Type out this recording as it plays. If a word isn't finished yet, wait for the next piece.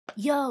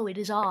Yo, it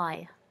is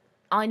I.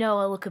 I know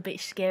I look a bit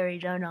scary,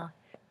 don't I?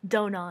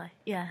 Don't I?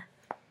 Yeah.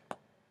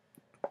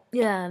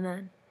 Yeah,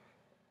 man.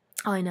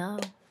 I know.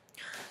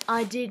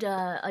 I did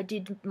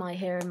my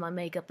hair and my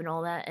makeup and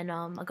all that, and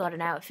I got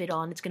an outfit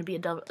on. It's gonna be a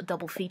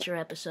double feature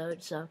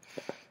episode, so,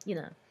 you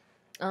know.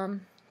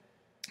 Um,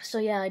 so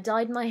yeah, I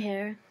dyed my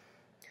hair.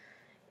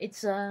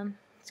 It's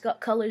got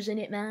colors in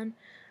it, man.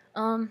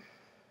 Um,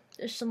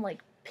 there's some,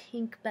 like,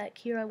 pink back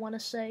here, I want to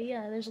say.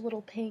 Yeah, there's a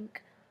little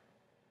pink.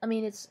 I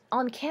mean, it's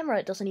on camera,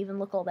 it doesn't even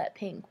look all that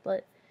pink,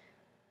 but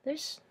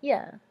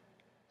yeah.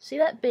 See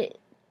that bit?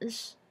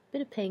 This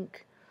bit of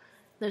pink.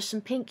 There's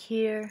some pink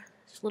here.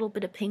 There's a little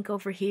bit of pink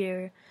over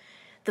here.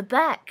 The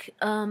back,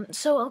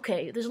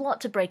 okay, there's a lot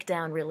to break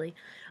down, really.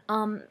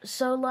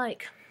 So,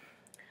 like,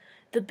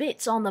 the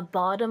bits on the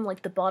bottom,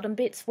 like the bottom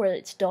bits where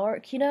it's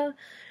dark, it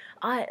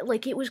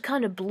was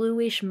kind of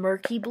bluish,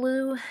 murky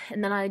blue,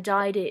 and then I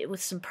dyed it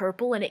with some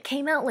purple, and it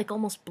came out, like,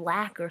 almost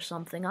black or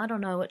something. I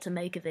don't know what to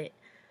make of it.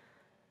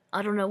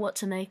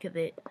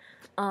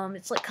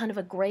 It's like kind of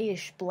a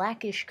grayish,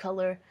 blackish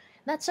color.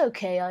 That's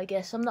okay, I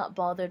guess. I'm not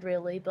bothered,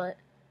 really, but,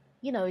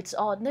 it's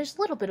odd. And there's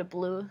a little bit of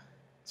blue.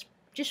 It's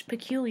just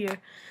peculiar.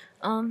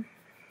 In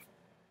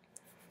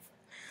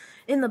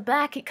the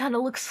back, it kind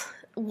of looks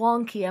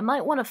wonky. I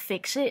might want to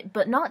fix it,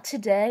 but not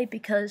today,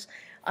 because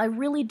I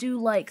really do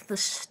like the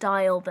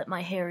style that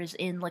my hair is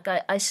in. Like,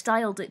 I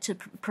styled it to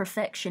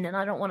perfection, and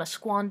I don't want to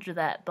squander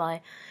that by,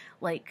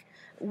 like,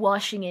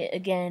 washing it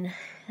again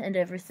and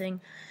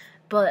everything.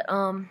 But,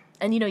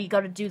 and you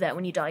gotta do that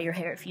when you dye your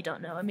hair if you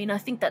don't know. I mean, I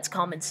think that's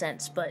common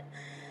sense, but,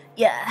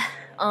 yeah,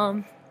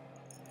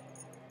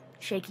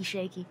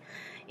 shaky.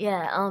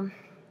 Yeah,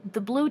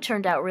 the blue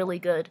turned out really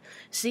good.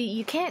 See,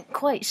 you can't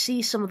quite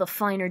see some of the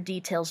finer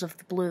details of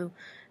the blue,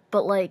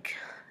 but, like,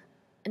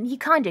 you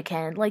kinda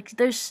can. Like,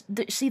 there's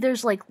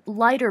like,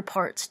 lighter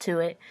parts to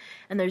it,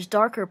 and there's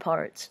darker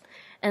parts,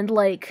 and,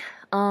 like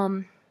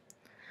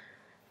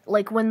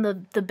when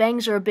the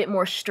bangs are a bit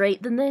more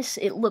straight than this,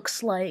 it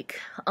looks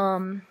like,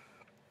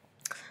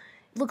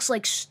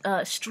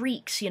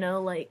 streaks,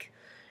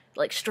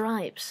 like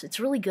stripes. It's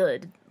really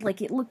good.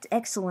 Like, it looked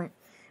excellent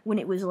when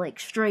it was, like,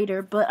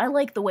 straighter, but I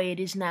like the way it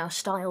is now,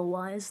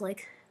 style-wise,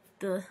 like,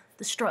 the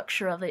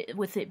structure of it,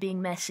 with it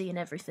being messy and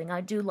everything.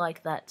 I do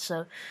like that,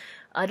 so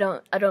I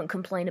don't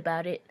complain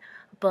about it.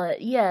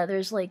 But, yeah,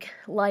 there's, like,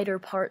 lighter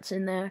parts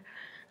in there.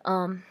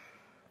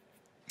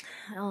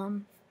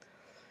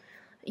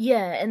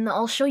 Yeah, and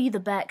I'll show you the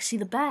back. See,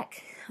 the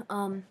back,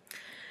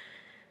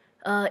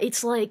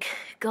 it's, like,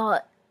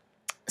 got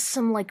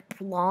some, like,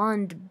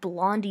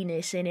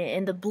 blondiness in it,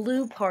 and the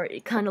blue part,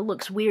 it kind of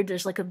looks weird.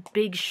 There's, like, a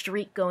big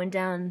streak going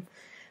down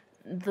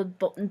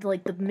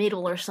the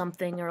middle or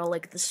something, or,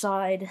 like, the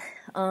side.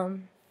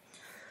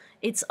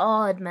 It's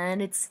odd,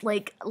 man. It's,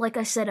 like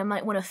I said, I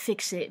might want to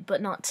fix it,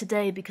 but not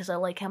today, because I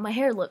like how my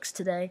hair looks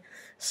today.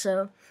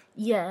 So,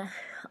 yeah,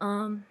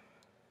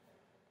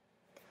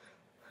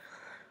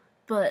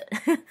 but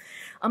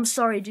I'm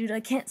sorry, dude.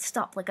 I can't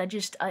stop. Like,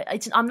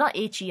 I'm not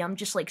itchy. I'm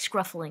just, like,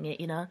 scruffling it,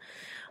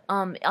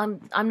 I'm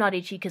not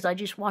itchy because I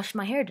just washed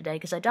my hair today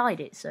because I dyed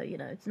it. So,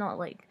 it's not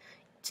like,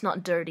 it's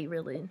not dirty,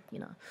 really,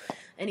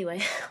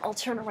 Anyway, I'll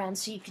turn around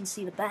so you can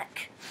see the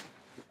back.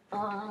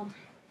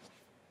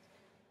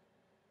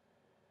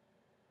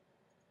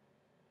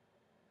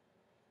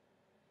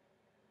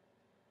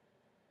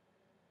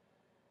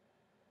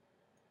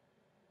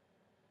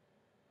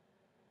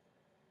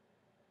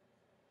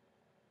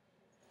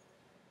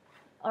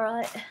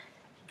 Alright.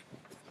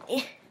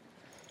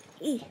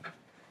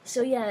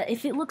 So yeah,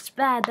 if it looks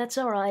bad, that's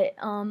alright.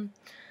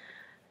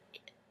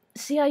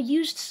 See, I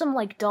used some,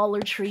 like,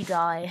 Dollar Tree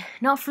dye.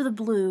 Not for the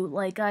blue,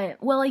 like, I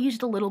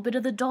used a little bit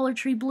of the Dollar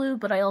Tree blue,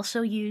 but I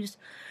also used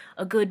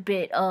a good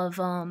bit of,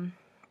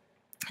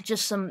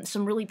 just some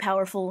really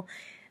powerful,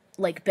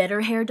 like,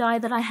 better hair dye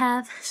that I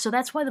have. So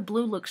that's why the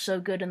blue looks so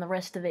good and the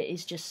rest of it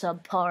is just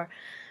subpar.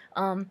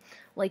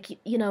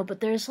 But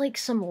there's, like,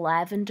 some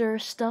lavender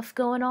stuff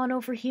going on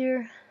over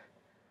here.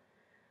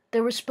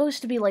 There was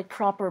supposed to be, like,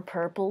 proper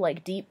purple,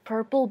 like, deep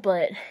purple,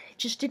 but it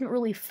just didn't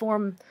really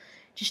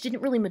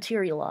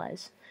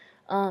materialize.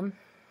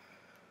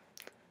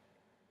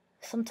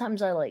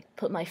 Sometimes I, like,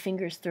 put my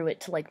fingers through it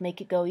to, like, make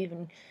it go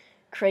even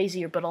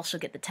crazier, but also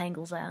get the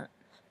tangles out.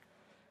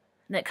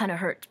 And that kind of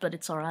hurts, but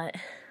it's alright.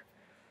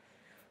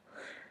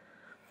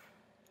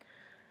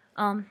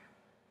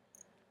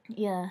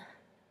 Yeah.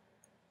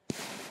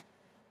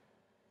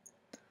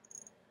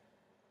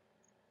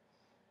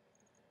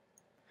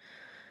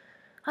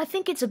 I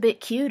think it's a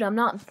bit cute. I'm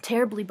not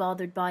terribly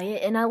bothered by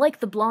it, and I like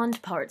the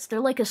blonde parts.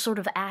 They're like a sort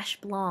of ash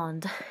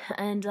blonde,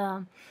 and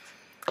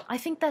I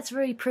think that's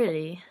very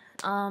pretty.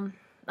 I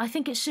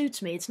think it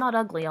suits me. It's not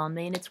ugly on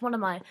me, and it's one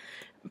of my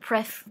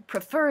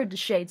preferred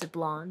shades of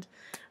blonde,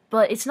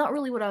 but it's not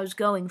really what I was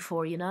going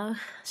for,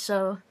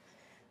 So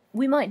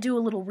we might do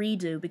a little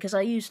redo, because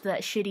I used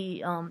that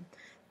shitty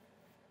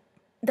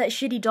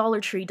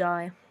Dollar Tree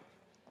dye,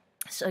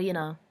 so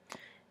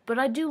But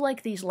I do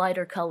like these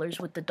lighter colors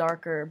with the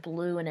darker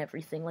blue and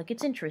everything. Like,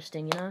 it's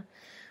interesting,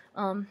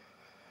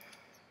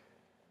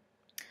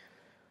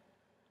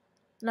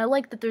 And I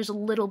like that there's a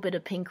little bit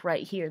of pink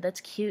right here.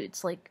 That's cute.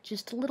 It's like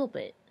just a little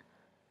bit.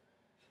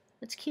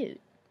 It's cute.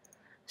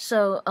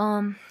 So,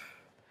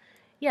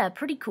 yeah,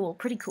 pretty cool,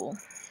 pretty cool.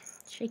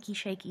 Shaky,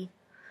 shaky.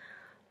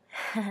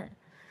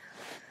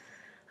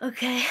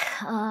 Okay,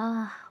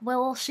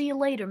 well, I'll see you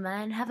later,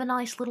 man. Have a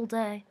nice little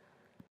day.